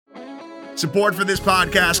Support for this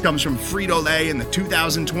podcast comes from Frito-Lay in the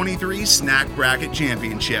 2023 Snack Bracket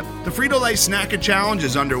Championship. The Frito-Lay Snack-It Challenge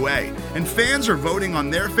is underway, and fans are voting on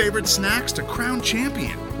their favorite snacks to crown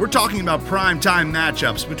champion. We're talking about prime-time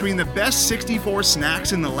matchups between the best 64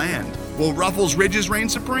 snacks in the land. Will Ruffles Ridges reign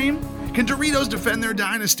supreme? Can Doritos defend their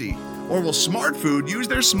dynasty? Or will Smart Food use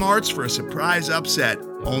their smarts for a surprise upset?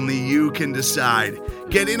 Only you can decide.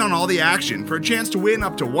 Get in on all the action for a chance to win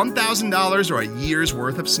up to $1,000 or a year's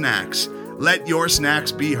worth of snacks. Let your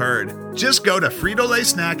snacks be heard. Just go to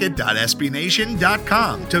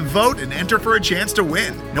fritolaysnacket.sbnation.com to vote and enter for a chance to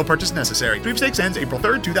win. No purchase necessary. Sweepstakes ends April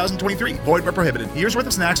 3rd, 2023. Void where prohibited. Year's worth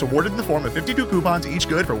of snacks awarded in the form of 52 coupons, each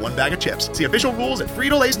good for one bag of chips. See official rules at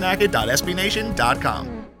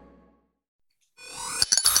fritolaysnacket.sbnation.com.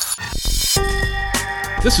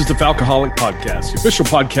 This is the Falcoholic Podcast, the official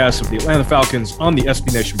podcast of the Atlanta Falcons on the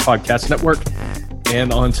SB Nation Podcast Network.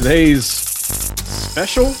 And on today's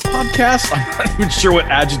special podcast, I'm not even sure what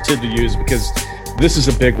adjective to use because this is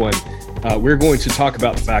a big one. We're going to talk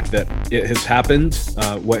about the fact that it has happened,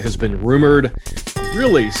 what has been rumored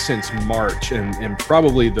really since March, and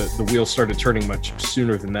probably the wheels started turning much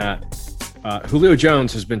sooner than that. Julio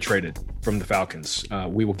Jones has been traded from the Falcons.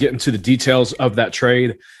 We will get into the details of that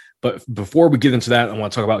trade. But before we get into that, I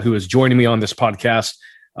want to talk about who is joining me on this podcast.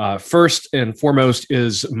 First and foremost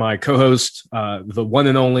is my co-host, the one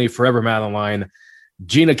and only Forever Mad Online,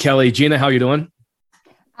 Jeanna Kelley. Jeanna, how you doing?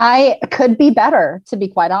 I could be better, to be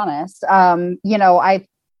quite honest. I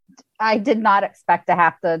did not expect to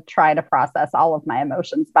have to try to process all of my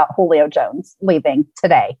emotions about Julio Jones leaving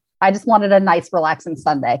today. I just wanted a nice, relaxing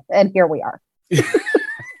Sunday, and here we are.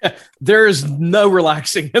 There is no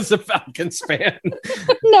relaxing as a Falcons fan.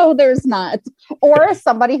 No, there's not. Or as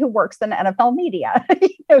somebody who works in NFL media,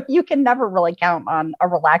 you can never really count on a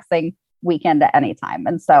relaxing weekend at any time.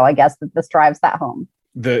 And so I guess that this drives that home.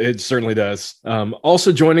 It certainly does.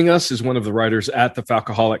 Also joining us is one of the writers at the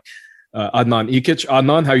Falcoholic, Adnan Ikic.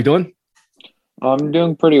 Adnan, how you doing? I'm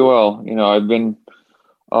doing pretty well. I've been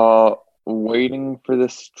waiting for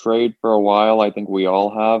this trade for a while. I think we all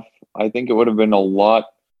have. I think it would have been a lot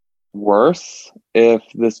worse if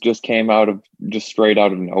this just came straight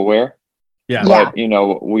out of nowhere. Yeah. But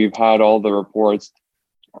we've had all the reports.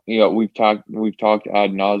 We've talked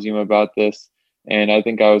ad nauseum about this, and I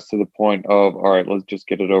think I was to the point of, all right, let's just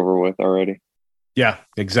get it over with already. Yeah,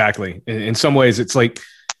 exactly. In some ways, it's like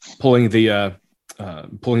pulling the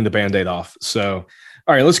Band-Aid off. So,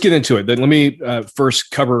 all right, let's get into it. Then let me first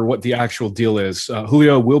cover what the actual deal is.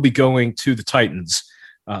 Julio will be going to the Titans.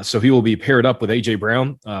 So he will be paired up with A.J.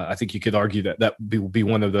 Brown. I think you could argue that will be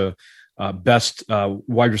one of the best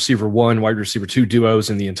wide receiver 1, wide receiver 2 duos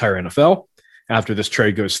in the entire NFL after this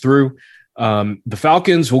trade goes through. The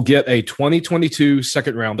Falcons will get a 2022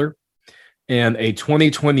 second rounder and a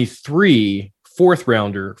 2023 fourth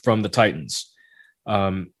rounder from the Titans.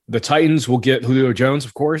 The Titans will get Julio Jones,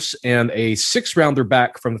 of course, and a sixth rounder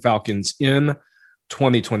back from the Falcons in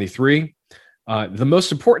 2023. The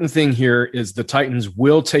most important thing here is the Titans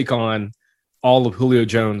will take on all of Julio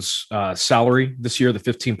Jones' salary this year, the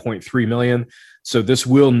 $15.3 million. So this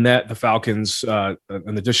will net the Falcons an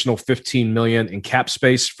additional $15 million in cap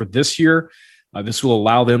space for this year. This will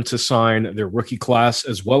allow them to sign their rookie class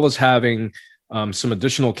as well as having some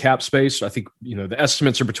additional cap space. I think the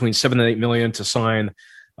estimates are between $7 and $8 million to sign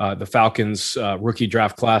the Falcons rookie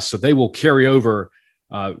draft class. So they will carry over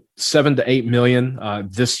 $7 to $8 million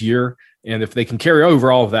this year. And if they can carry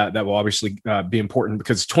over all of that, that will obviously be important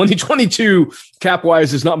because 2022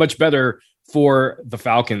 cap-wise is not much better for the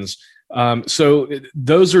Falcons. So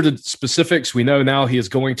those are the specifics. We know now he is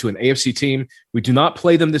going to an AFC team. We do not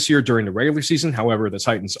play them this year during the regular season. However, the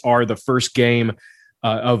Titans are the first game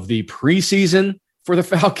of the preseason for the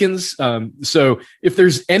Falcons. So if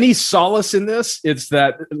there's any solace in this, it's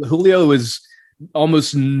that Julio is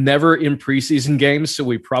almost never in preseason games, so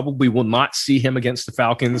we probably will not see him against the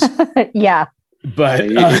Falcons. Yeah, but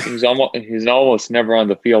he's almost never on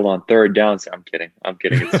the field on third down. So I'm kidding.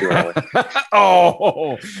 It's too early.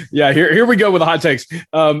 Oh, yeah. Here we go with the hot takes.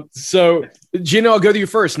 So Gino, I'll go to you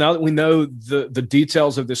first. Now that we know the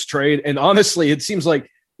details of this trade, and honestly, it seems like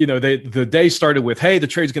the day started with, hey, the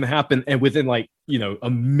trade's going to happen, and within a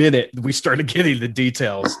minute, we started getting the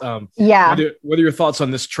details. Yeah. What are your thoughts on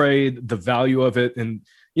this trade, the value of it, and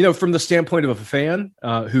from the standpoint of a fan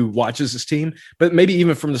who watches this team, but maybe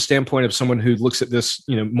even from the standpoint of someone who looks at this,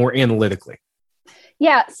 more analytically?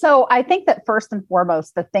 Yeah. So I think that first and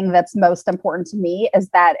foremost, the thing that's most important to me is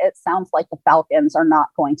that it sounds like the Falcons are not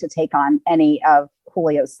going to take on any of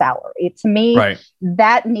Julio's salary. To me, right.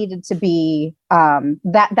 that needed to be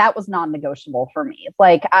that was non-negotiable for me.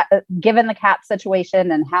 Like, given the cap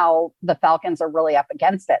situation and how the Falcons are really up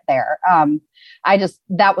against it there,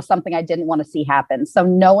 that was something I didn't want to see happen. So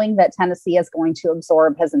knowing that Tennessee is going to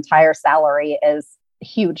absorb his entire salary is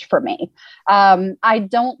huge for me. I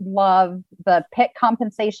don't love the pick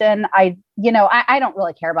compensation. I don't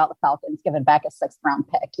really care about the Falcons giving back a 6th round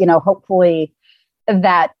pick. Hopefully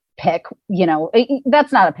that pick,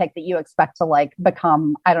 that's not a pick that you expect to like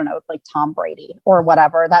become, I don't know, like Tom Brady or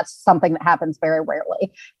whatever. That's something that happens very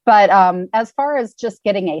rarely. But as far as just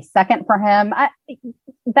getting a second for him,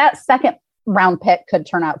 that 2nd round pick could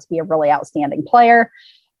turn out to be a really outstanding player.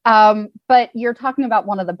 But you're talking about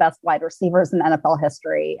one of the best wide receivers in NFL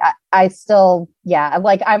history. I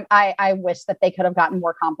wish that they could have gotten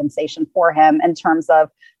more compensation for him in terms of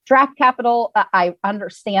draft capital. I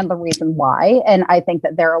understand the reason why. And I think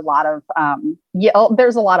that there are a lot of,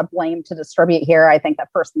 there's a lot of blame to distribute here. I think that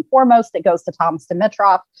first and foremost, it goes to Thomas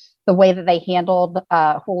Dimitroff, the way that they handled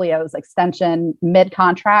Julio's extension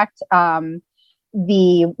mid-contract.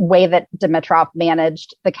 The way that Dimitroff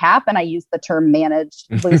managed the cap, and I use the term managed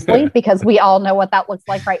loosely because we all know what that looks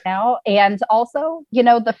like right now. And also,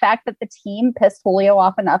 the fact that the team pissed Julio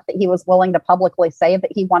off enough that he was willing to publicly say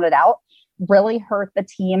that he wanted out really hurt the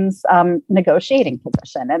team's negotiating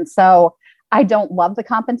position. And so I don't love the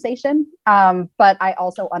compensation, but I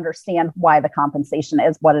also understand why the compensation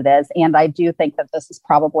is what it is. And I do think that this is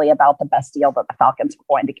probably about the best deal that the Falcons were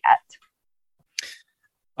going to get.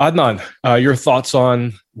 Adnan, your thoughts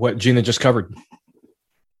on what Jeanna just covered?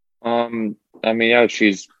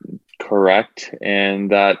 She's correct, and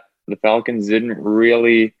that the Falcons didn't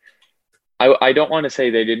really. I don't want to say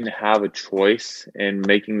they didn't have a choice in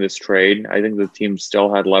making this trade. I think the team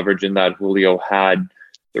still had leverage in that Julio had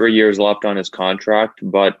 3 years left on his contract,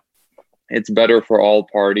 but it's better for all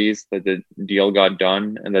parties that the deal got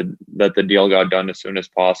done and that the deal got done as soon as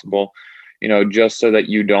possible. Just so that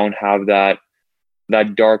you don't have that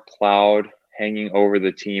dark cloud hanging over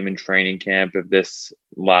the team in training camp if this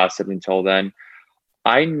lasted until then.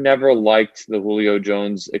 I never liked the Julio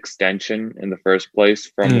Jones extension in the first place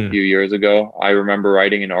from a few years ago. I remember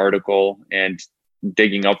writing an article and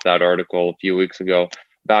digging up that article a few weeks ago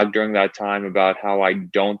back during that time about how I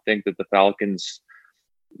don't think that the Falcons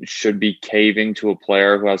should be caving to a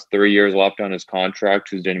player who has 3 years left on his contract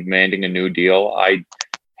who's demanding a new deal. I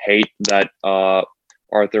hate that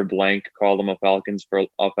Arthur Blank called him a Falcon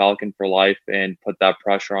for life and put that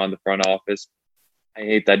pressure on the front office. I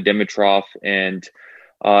hate that Dimitroff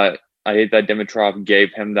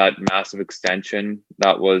gave him that massive extension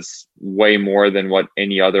that was way more than what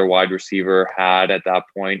any other wide receiver had at that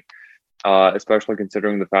point, especially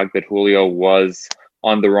considering the fact that Julio was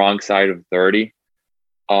on the wrong side of 30.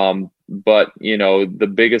 But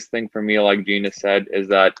the biggest thing for me, like Jeanna said, is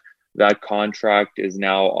that contract is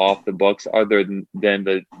now off the books, other than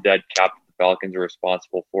the dead cap the Falcons are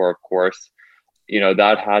responsible for, of course.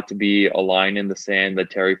 That had to be a line in the sand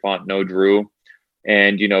that Terry Fontenot drew.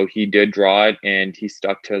 And, he did draw it and he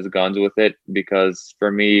stuck to his guns with it, because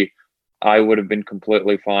for me, I would have been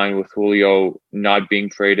completely fine with Julio not being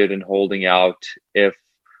traded and holding out if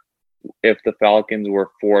the Falcons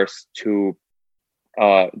were forced to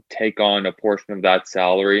take on a portion of that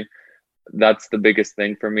salary. That's the biggest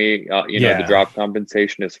thing for me. The draft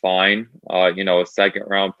compensation is fine. A 2nd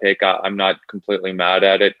round pick, I'm not completely mad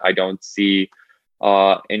at it. I don't see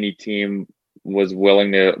any team was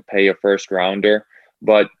willing to pay a 1st rounder,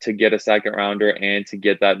 but to get a 2nd rounder and to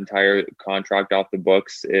get that entire contract off the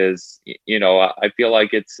books is, I feel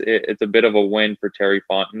like it's a bit of a win for Terry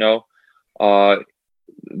Fontenot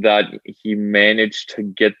that he managed to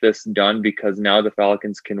get this done, because now the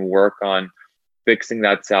Falcons can work on fixing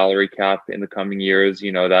that salary cap in the coming years.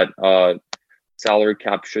 That salary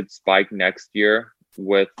cap should spike next year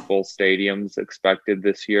with full stadiums expected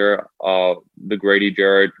this year. The Grady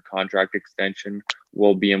Jarrett contract extension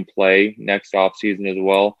will be in play next offseason as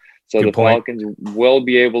well. So the Falcons will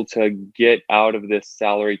be able to get out of this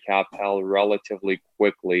salary cap hell relatively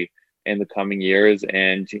quickly in the coming years.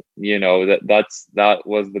 And, that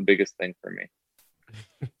was the biggest thing for me.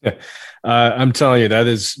 I'm telling you, that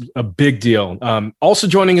is a big deal. Also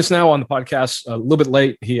joining us now on the podcast, a little bit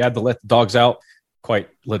late. He had to let the dogs out, quite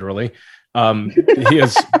literally. He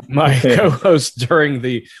is my co-host during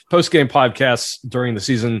the post-game podcasts during the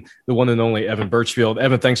season, the one and only Evan Birchfield.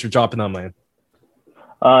 Evan, thanks for jumping on, man.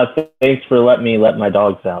 Thanks for letting me let my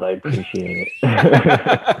dogs out. I appreciate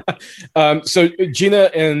it. So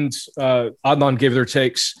Jeanna and Adnan gave their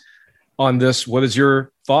takes on this. What is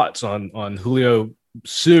your thoughts on Julio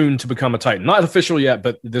soon to become a Titan. Not official yet,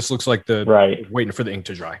 but this looks like waiting for the ink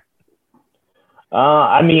to dry.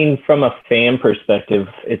 I mean, from a fan perspective,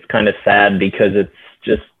 it's kind of sad because it's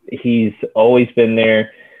just, he's always been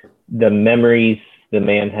there. The memories the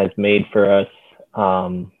man has made for us.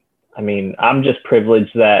 I mean, I'm just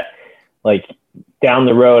privileged that, like, down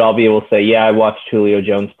the road, I'll be able to say, yeah, I watched Julio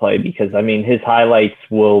Jones play, because, I mean, his highlights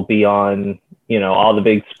will be on, you know, all the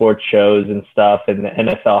big sports shows and stuff and the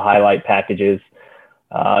NFL highlight packages.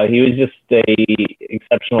 He was just a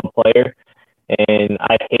exceptional player. And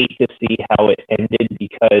I hate to see how it ended,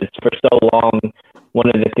 because for so long, one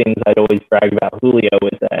of the things I'd always brag about Julio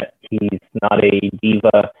is that he's not a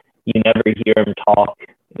diva. You never hear him talk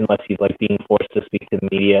unless he's like being forced to speak to the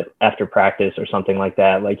media after practice or something like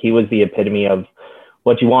that. Like, he was the epitome of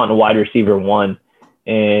what you want in a wide receiver one.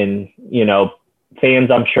 And, you know, fans,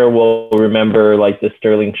 I'm sure, will remember like the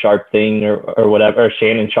Sterling Sharp thing or whatever, or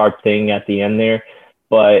Shannon Sharp thing at the end there.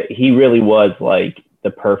 But he really was like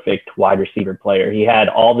the perfect wide receiver player. He had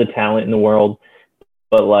all the talent in the world,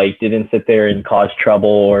 but like didn't sit there and cause trouble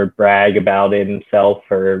or brag about it himself,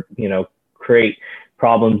 or, you know, create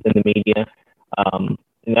problems in the media.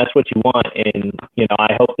 And that's what you want. And, you know,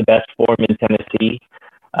 I hope the best for him in Tennessee.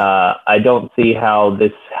 I don't see how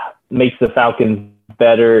this makes the Falcons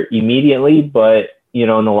better immediately, but, you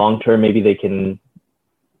know, in the long term, maybe they can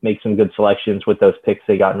make some good selections with those picks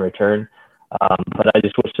they got in return. But I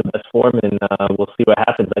just wish the best for him, and we'll see what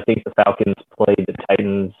happens. I think the Falcons play the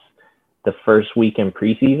Titans the first week in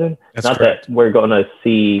preseason. That's not correct. That we're going to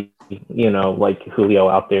see, you know, like Julio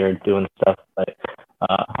out there doing stuff, but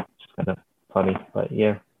it's kind of funny. But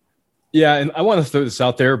yeah. Yeah, and I want to throw this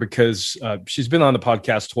out there because she's been on the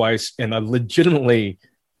podcast twice, and I legitimately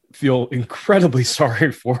feel incredibly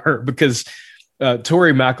sorry for her, because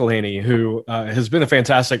Tori McElhaney, who has been a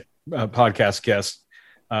fantastic podcast guest,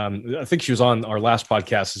 I think she was on our last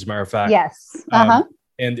podcast, as a matter of fact. Yes.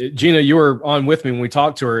 And Jeanna, you were on with me when we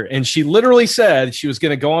talked to her, and she literally said she was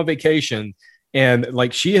going to go on vacation, and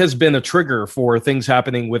like, she has been a trigger for things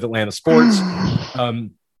happening with Atlanta sports.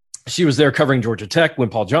 She was there covering Georgia Tech when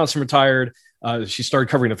Paul Johnson retired. She started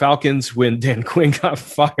covering the Falcons when Dan Quinn got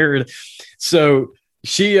fired. So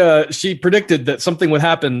she predicted that something would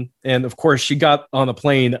happen. And of course, she got on a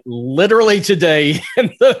plane literally today,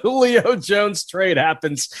 and the Julio Jones trade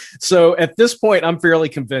happens. So at this point, I'm fairly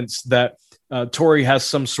convinced that Tori has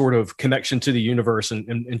some sort of connection to the universe and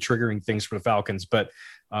triggering things for the Falcons. But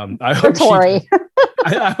I hope Tori.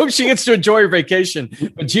 I hope she gets to enjoy her vacation.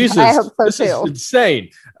 But Jesus, I hope so this too. is insane.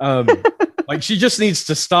 Like, she just needs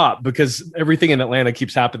to stop, because everything in Atlanta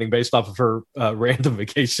keeps happening based off of her random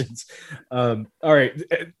vacations. All right.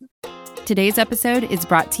 Today's episode is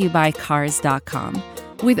brought to you by Cars.com.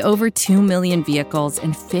 With over 2 million vehicles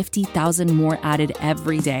and 50,000 more added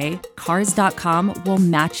every day, Cars.com will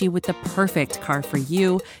match you with the perfect car for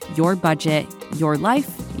you, your budget, your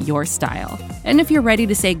life, your style. And if you're ready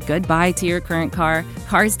to say goodbye to your current car,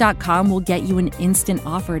 Cars.com will get you an instant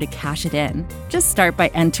offer to cash it in. Just start by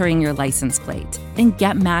entering your license plate and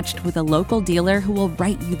get matched with a local dealer who will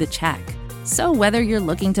write you the check. So whether you're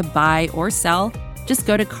looking to buy or sell, just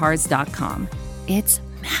go to Cars.com. It's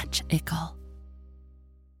magical.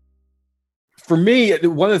 For me,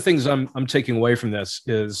 one of the things I'm taking away from this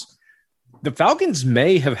is the Falcons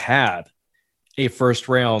may have had a first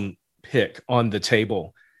round pick on the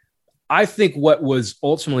table. I think what was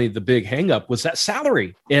ultimately the big hangup was that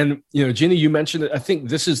salary. And, you know, Jeanna, you mentioned it. I think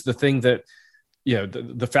this is the thing that, you know,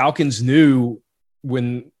 the Falcons knew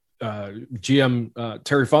when GM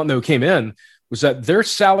Terry Fontenot came in, was that their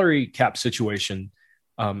salary cap situation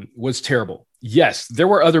was terrible. Yes, there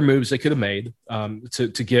were other moves they could have made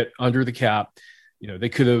to get under the cap. You know, they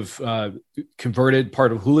could have converted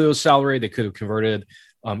part of Julio's salary. They could have converted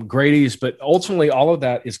Grady's, but ultimately all of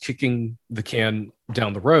that is kicking the can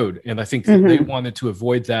down the road. And I think that they wanted to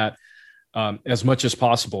avoid that as much as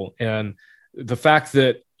possible. And the fact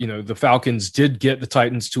that, you know, the Falcons did get the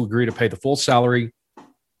Titans to agree to pay the full salary,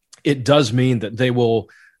 it does mean that they will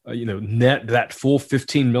net that full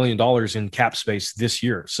 $15 million in cap space this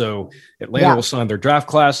year. So Atlanta will sign their draft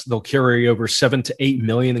class. They'll carry over $7 to $8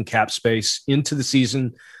 million in cap space into the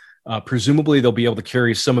season. Presumably they'll be able to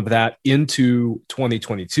carry some of that into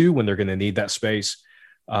 2022 when they're going to need that space.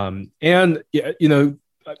 And, you know,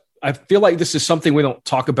 I feel like this is something we don't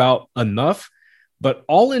talk about enough, but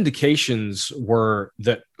all indications were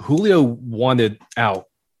that Julio wanted out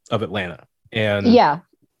of Atlanta. And,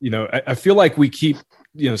 you know, I feel like we keep,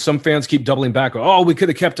 you know, some fans keep doubling back. Oh, we could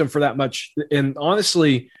have kept him for that much. And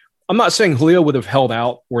honestly, I'm not saying Julio would have held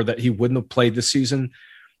out or that he wouldn't have played this season,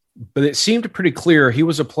 but it seemed pretty clear he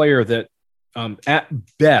was a player that at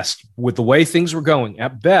best, with the way things were going,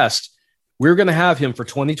 at best, we were going to have him for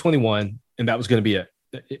 2021, and that was going to be it.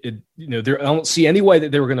 I don't see any way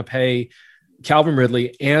that they were going to pay Calvin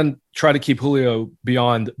Ridley and try to keep Julio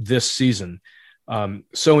beyond this season.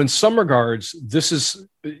 So in some regards, this is,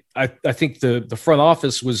 I think the front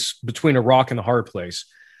office was between a rock and a hard place.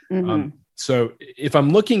 Mm-hmm. So if I'm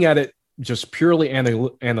looking at it just purely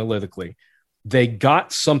analytically, they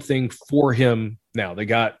got something for him now. They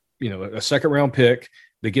got, a second round pick.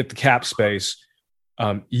 They get the cap space.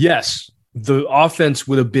 Yes, the offense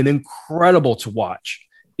would have been incredible to watch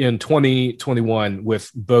in 2021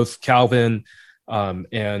 with both Calvin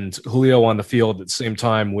and Julio on the field at the same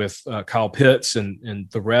time with Kyle Pitts and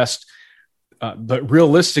the rest. But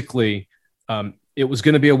realistically, it was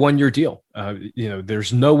going to be a one-year deal.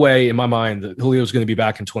 There's no way in my mind that Julio is going to be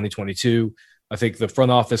back in 2022. I think the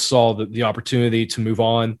front office saw the opportunity to move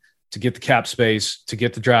on, to get the cap space, to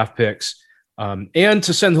get the draft picks, and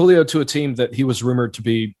to send Julio to a team that he was rumored to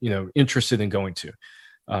be, interested in going to.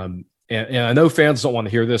 And I know fans don't want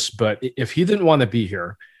to hear this, but if he didn't want to be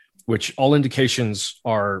here, which all indications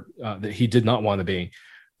are that he did not want to be,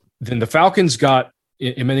 then the Falcons got,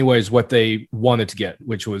 in many ways, what they wanted to get,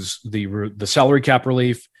 which was the salary cap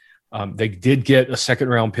relief. They did get a second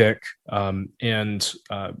round pick, and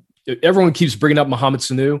everyone keeps bringing up Mohamed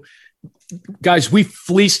Sanu. Guys, we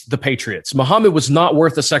fleeced the Patriots. Mohamed was not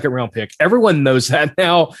worth a second round pick. Everyone knows that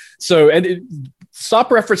now. So, stop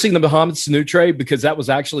referencing the Mohamed Sanu trade, because that was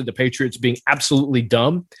actually the Patriots being absolutely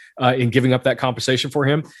dumb in giving up that compensation for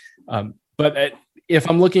him. But if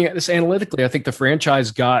I'm looking at this analytically, I think the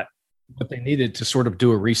franchise got what they needed to sort of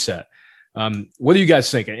do a reset. What do you guys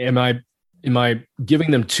think? Am I giving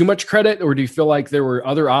them too much credit, or do you feel like there were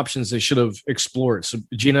other options they should have explored? So,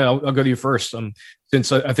 Jeanna, I'll go to you first,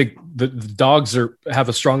 since I think the dogs have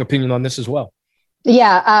a strong opinion on this as well.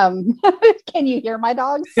 Yeah. Can you hear my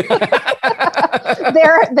dogs?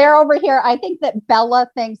 They're over here. I think that Bella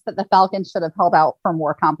thinks that the Falcons should have held out for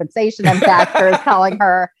more compensation, and Baxter is telling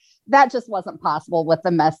her that just wasn't possible with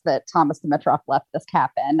the mess that Thomas Dimitroff left this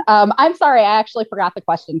cap in. I'm sorry, I actually forgot the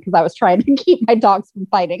question because I was trying to keep my dogs from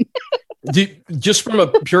fighting. Just from a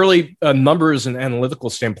purely numbers and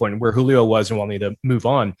analytical standpoint, where Julio was and wanting to move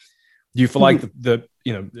on, do you feel like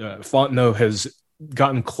Fontenot has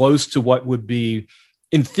gotten close to what would be,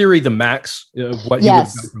 in theory, the max of what you would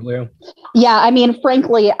have done for Julio? Yeah, I mean,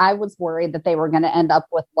 frankly, I was worried that they were going to end up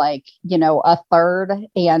with a third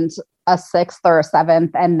and a sixth or a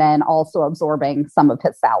seventh, and then also absorbing some of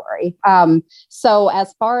his salary. So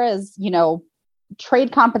as far as,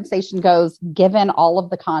 trade compensation goes, given all of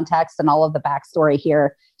the context and all of the backstory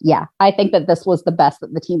here, yeah, I think that this was the best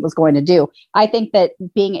that the team was going to do. I think that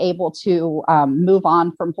being able to move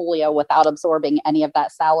on from Julio without absorbing any of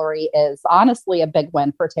that salary is honestly a big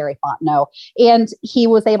win for Terry Fontenot. And he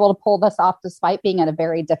was able to pull this off despite being in a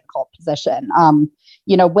very difficult position,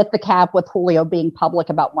 with the cap, with Julio being public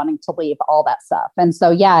about wanting to leave, all that stuff. And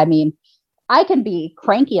so, yeah, I mean, I can be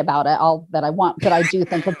cranky about it all that I want, but I do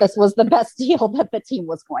think that this was the best deal that the team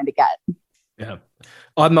was going to get. Yeah.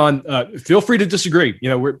 Adnan, feel free to disagree,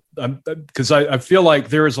 because I feel like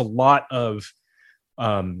there is a lot of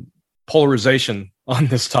polarization on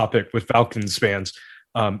this topic with Falcons fans.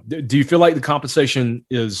 Do you feel like the compensation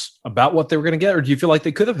is about what they were going to get, or do you feel like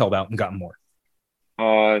they could have held out and gotten more?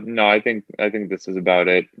 No, I think this is about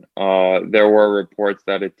it. There were reports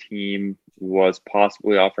that a team was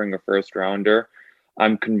possibly offering a first rounder.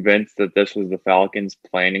 I'm convinced that this was the Falcons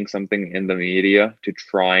planning something in the media to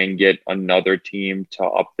try and get another team to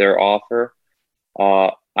up their offer.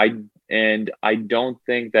 I don't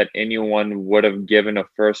think that anyone would have given a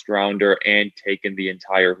first rounder and taken the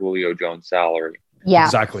entire Julio Jones salary. Yeah,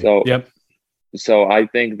 exactly. So, yep. So I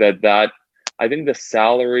think I think the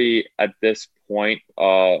salary at this point,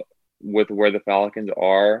 with where the Falcons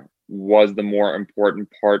are, was the more important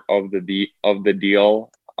part of the deal,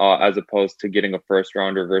 as opposed to getting a first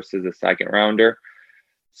rounder versus a second rounder.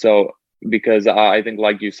 So, because I think,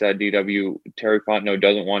 like you said, DW, Terry Fontenot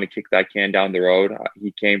doesn't want to kick that can down the road.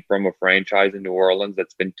 He came from a franchise in New Orleans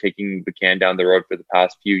that's been kicking the can down the road for the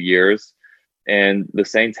past few years. And the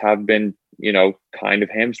Saints have been, kind of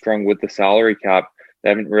hamstrung with the salary cap. They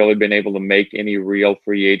haven't really been able to make any real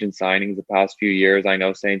free agent signings the past few years. I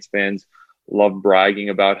know Saints fans love bragging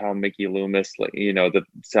about how Mickey Loomis, the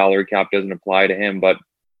salary cap doesn't apply to him, but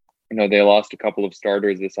they lost a couple of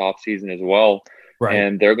starters this offseason as well. Right.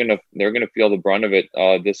 And they're gonna feel the brunt of it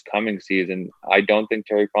this coming season. I don't think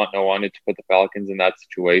Terry Fontenot wanted to put the Falcons in that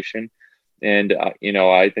situation. And,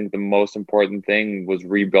 I think the most important thing was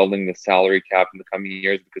rebuilding the salary cap in the coming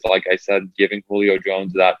years, because like I said, giving Julio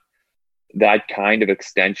Jones that that kind of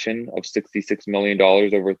extension of $66 million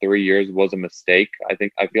over 3 years was a mistake.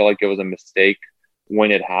 I feel like it was a mistake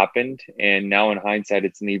when it happened. And now in hindsight,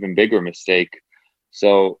 it's an even bigger mistake.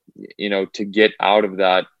 So, to get out of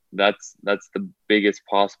that, that's the biggest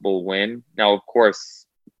possible win. Now, of course,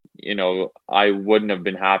 I wouldn't have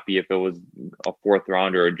been happy if it was a 4th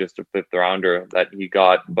rounder or just a 5th rounder that he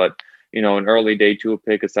got. But, an early day 2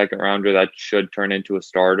 pick, a 2nd rounder, that should turn into a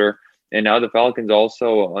starter. And now the Falcons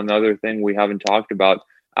also, another thing we haven't talked about,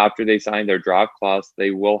 after they sign their draft class,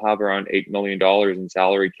 they will have around $8 million in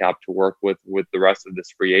salary cap to work with the rest of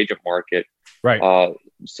this free agent market. Right.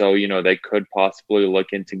 So, they could possibly look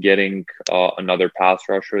into getting another pass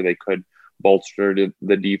rusher. They could bolster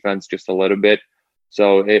the defense just a little bit.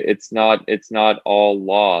 So it's not all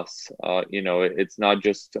loss. It's not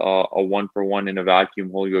just a 1-for-1 in a vacuum,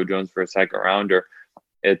 Julio Jones for a 2nd rounder.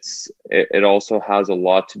 It also has a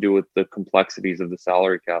lot to do with the complexities of the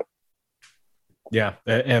salary cap. Yeah.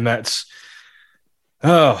 And that's,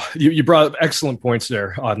 you brought up excellent points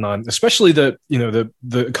there, Adnan, especially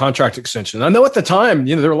the contract extension. I know at the time,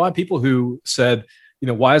 there were a lot of people who said,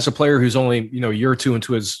 why is a player who's only, a year or 2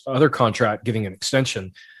 into his other contract getting an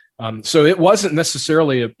extension? So it wasn't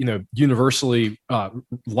necessarily, universally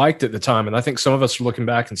liked at the time. And I think some of us are looking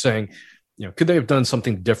back and saying, could they have done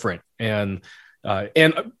something different? And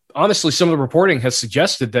honestly, some of the reporting has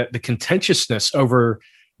suggested that the contentiousness over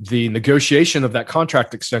the negotiation of that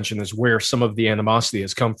contract extension is where some of the animosity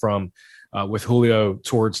has come from with Julio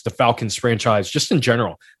towards the Falcons franchise, just in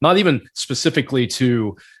general, not even specifically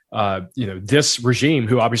to, this regime,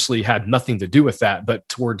 who obviously had nothing to do with that, but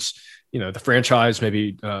towards, the franchise,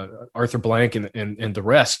 maybe Arthur Blank and the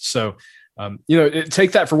rest. So,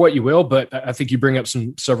 take that for what you will, but I think you bring up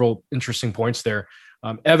several interesting points there.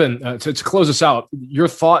 Evan, to close us out, your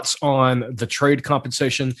thoughts on the trade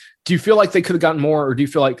compensation. Do you feel like they could have gotten more, or do you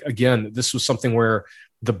feel like, again, this was something where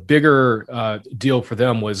the bigger deal for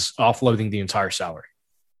them was offloading the entire salary?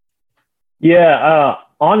 Yeah,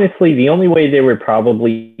 honestly, the only way they were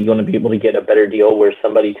probably going to be able to get a better deal where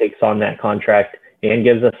somebody takes on that contract and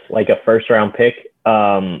gives us like a 1st-round pick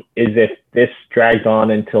is if this dragged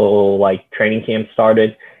on until like training camp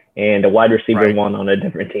started and a wide receiver one on a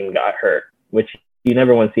different team got hurt, which you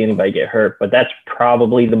never want to see anybody get hurt, but that's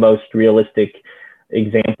probably the most realistic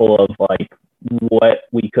example of like what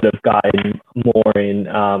we could have gotten more in,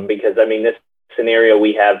 because this scenario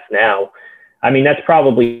we have now, that's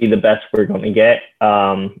probably the best we're going to get.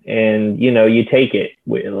 And you take it.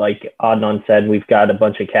 Like Adnan said, we've got a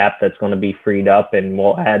bunch of cap that's going to be freed up, and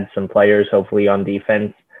we'll add some players hopefully on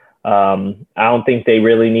defense. I don't think they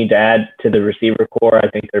really need to add to the receiver core.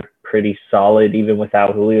 I think they're pretty solid even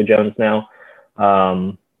without Julio Jones now.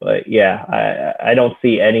 But yeah, I don't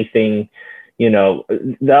see anything,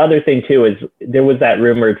 the other thing too is there was that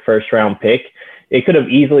rumored 1st-round pick. It could have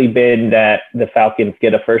easily been that the Falcons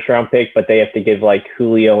get a 1st-round pick, but they have to give like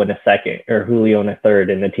Julio in a 2nd or Julio in a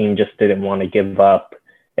 3rd, and the team just didn't want to give up.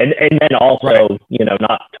 And then also,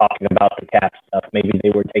 not talking about the cap stuff, maybe they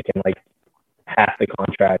were taking like half the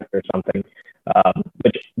contract or something,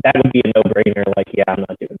 which that would be a no-brainer. Like, yeah, I'm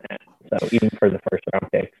not doing that. So even for the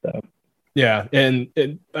 1st-round pick, so. Yeah, and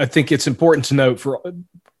I think it's important to note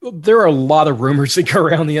there are a lot of rumors that go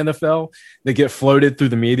around the NFL that get floated through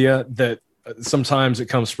the media that sometimes it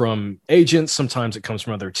comes from agents, sometimes it comes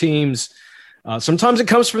from other teams, sometimes it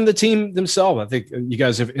comes from the team themselves. I think you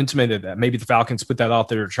guys have intimated that maybe the Falcons put that out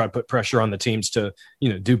there to try to put pressure on the teams to,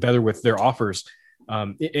 do better with their offers.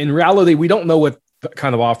 In reality, we don't know what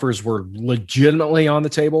kind of offers were legitimately on the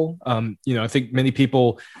table. I think many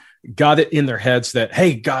people got it in their heads that,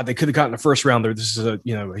 hey, God, they could have gotten a 1st-rounder. This is a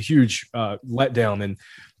huge letdown. And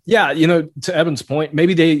yeah, to Evan's point,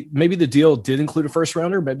 maybe the deal did include a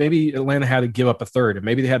 1st-rounder, but maybe Atlanta had to give up a 3rd, and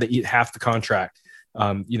maybe they had to eat half the contract,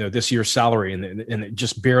 this year's salary, and it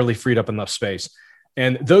just barely freed up enough space.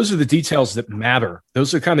 And those are the details that matter.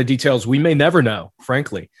 Those are kind of details we may never know,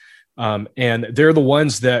 frankly. And they're the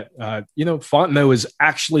ones that, Fontenot is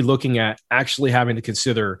actually looking at, actually having to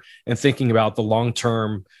consider and thinking about the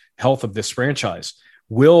long-term health of this franchise.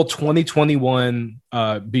 Will 2021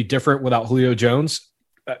 be different without Julio Jones?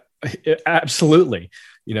 Absolutely.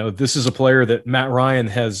 This is a player that Matt Ryan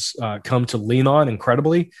has come to lean on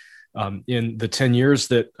incredibly. In the 10 years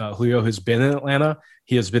that Julio has been in Atlanta,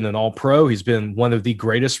 he has been an all-pro. He's been one of the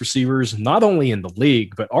greatest receivers, not only in the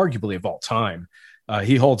league, but arguably of all time.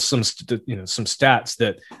 He holds some stats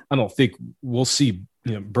that I don't think we'll see,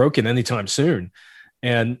 broken anytime soon.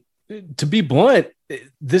 And to be blunt,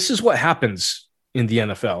 this is what happens in the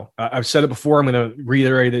NFL. I've said it before. I'm going to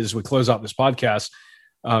reiterate it as we close out this podcast.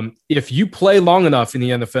 If you play long enough in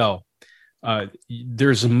the NFL,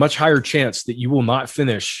 there's a much higher chance that you will not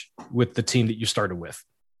finish with the team that you started with.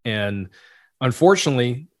 And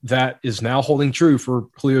unfortunately, that is now holding true for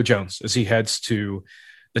Julio Jones as he heads to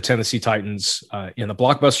the Tennessee Titans in the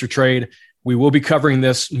blockbuster trade. We will be covering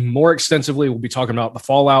this more extensively. We'll be talking about the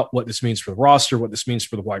fallout, what this means for the roster, what this means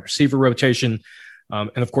for the wide receiver rotation.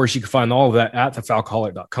 And of course, you can find all of that at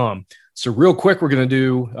thefalcoholic.com. So real quick, we're going to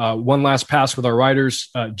do one last pass with our writers.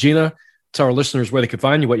 Jeanna, tell our listeners where they can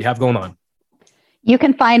find you, what you have going on. You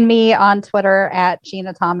can find me on Twitter at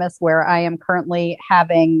Jeanna Thomas, where I am currently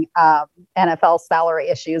having NFL salary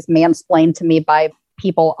issues mansplained to me by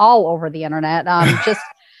people all over the internet.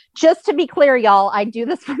 Just to be clear, y'all, I do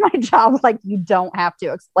this for my job. Like, you don't have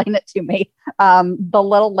to explain it to me. The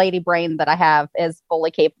little lady brain that I have is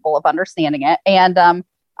fully capable of understanding it. And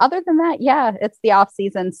other than that, yeah, it's the off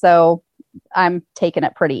season, so I'm taking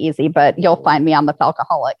it pretty easy. But you'll find me on the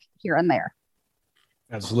Falcoholic here and there.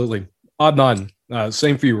 Absolutely. Adnan,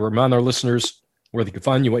 same for you. Remind our listeners where they can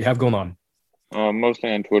find you, what you have going on.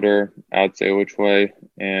 Mostly on Twitter at Say Which Way,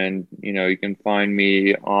 and you can find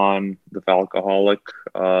me on the Falcoholic,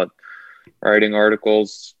 writing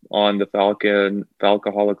articles on the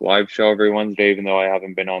Falcoholic live show every Wednesday. Even though I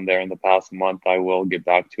haven't been on there in the past month, I will get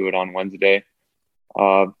back to it on Wednesday.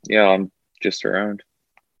 I'm just around.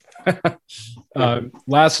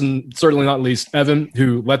 Last and certainly not least, Evan,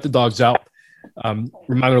 who let the dogs out.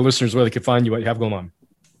 Remind our listeners where they can find you, what you have going on.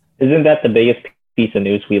 Isn't that the biggest piece of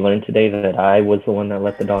news we learned today, that I was the one that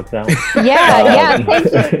let the dogs out? Yeah.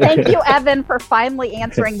 Thank you, Evan, for finally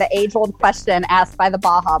answering the age-old question asked by the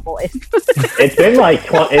Baja Boys. It's been like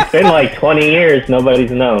 20 years.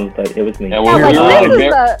 Nobody's known, but it was me.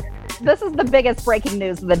 This is the biggest breaking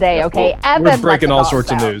news of the day. Okay, Evan, we're breaking all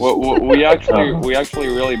sorts of news. We actually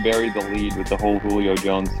really buried the lead with the whole Julio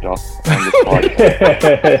Jones stuff on this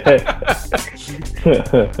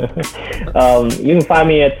podcast. You can find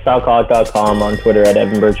me at falcoholic.com, on Twitter at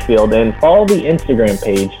Evan Birchfield, and follow the Instagram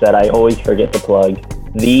page that I always forget to plug,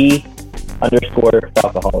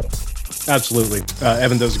 _Falcoholic. Absolutely.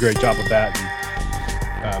 Evan does a great job with that.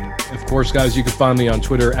 And, of course, guys, you can find me on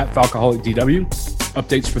Twitter at FalcoholicDW.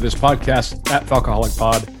 Updates for this podcast at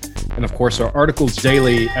FalcoholicPod. And, of course, our articles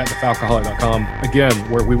daily at thefalcoholic.com, again,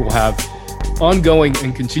 where we will have ongoing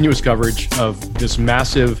and continuous coverage of this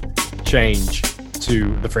massive change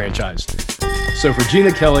to the franchise. So for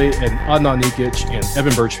Jeanna Kelley and Adnan Ikic and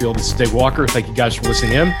Evan Birchfield, this is Dave Walker. Thank you guys for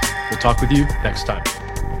listening in. We'll talk with you next time.